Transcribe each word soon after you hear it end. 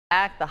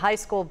The high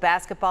school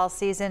basketball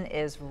season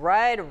is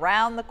right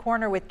around the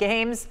corner with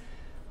games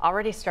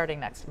already starting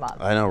next month.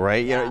 I know,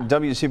 right? Yeah.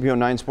 WCPO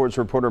 9 sports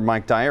reporter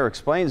Mike Dyer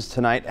explains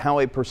tonight how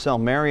a Purcell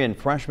Marian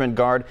freshman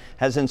guard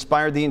has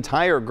inspired the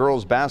entire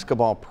girls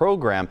basketball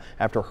program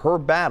after her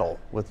battle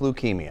with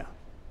leukemia.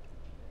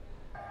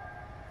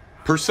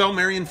 Purcell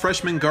Marian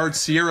freshman guard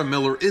Cy'Aira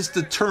Miller is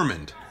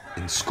determined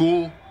in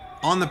school,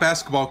 on the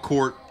basketball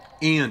court,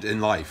 and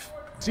in life.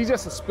 She's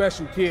just a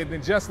special kid,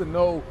 and just to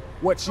know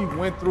what she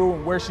went through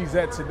and where she's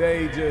at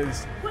today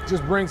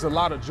just brings a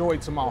lot of joy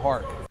to my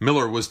heart.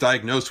 Miller was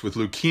diagnosed with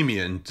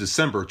leukemia in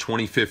December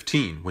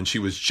 2015 when she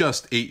was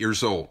just 8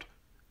 years old.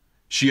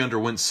 She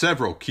underwent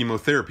several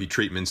chemotherapy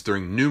treatments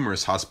during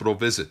numerous hospital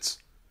visits.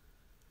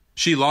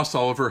 She lost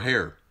all of her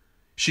hair.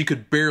 She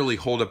could barely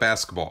hold a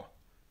basketball.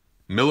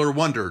 Miller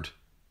wondered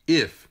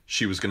if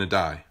she was going to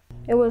die.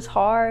 It was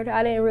hard.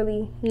 I didn't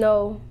really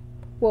know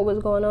what was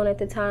going on at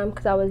the time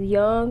because I was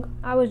young.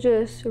 I was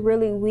just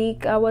really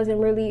weak. I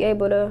wasn't really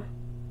able to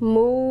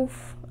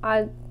move.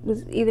 I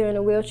was either in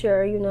a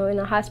wheelchair or, in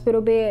a hospital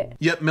bed.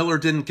 Yet Miller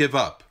didn't give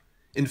up.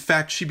 In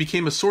fact, she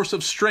became a source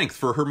of strength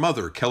for her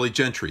mother, Kelly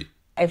Gentry.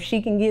 If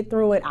she can get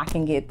through it, I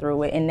can get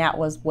through it. And that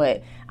was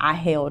what I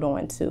held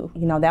on to.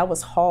 That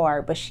was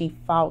hard, but she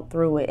fought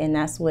through it, and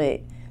that's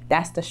the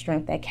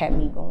strength that kept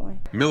me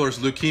going. Miller's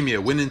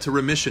leukemia went into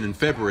remission in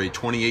February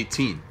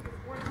 2018.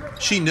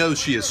 She knows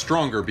she is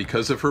stronger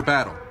because of her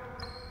battle.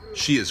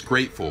 She is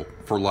grateful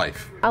for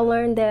life. I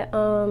learned that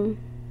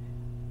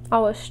I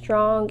was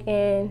strong,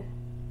 and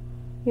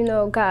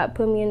God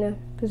put me in a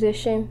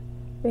position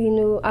where He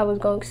knew I was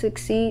going to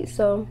succeed.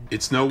 So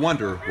it's no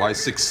wonder why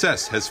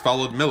success has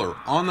followed Miller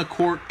on the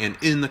court and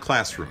in the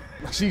classroom.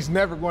 She's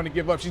never going to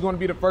give up. She's going to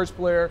be the first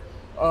player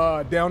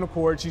down the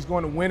court. She's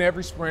going to win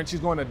every sprint.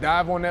 She's going to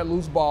dive on that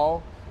loose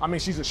ball. I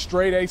mean, she's a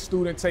straight A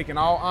student taking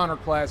all honor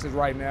classes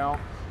right now.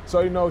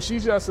 So,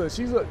 she's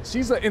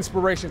an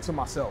inspiration to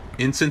myself.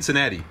 In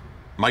Cincinnati,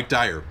 Mike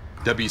Dyer,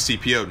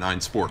 WCPO 9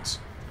 Sports.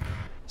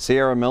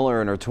 Cy'Aira Miller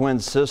and her twin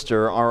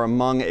sister are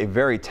among a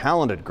very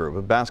talented group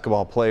of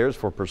basketball players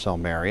for Purcell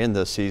Marian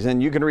this season.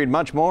 You can read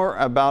much more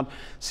about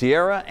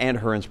Cy'Aira and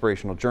her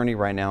inspirational journey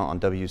right now on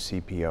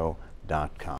WCPO.com.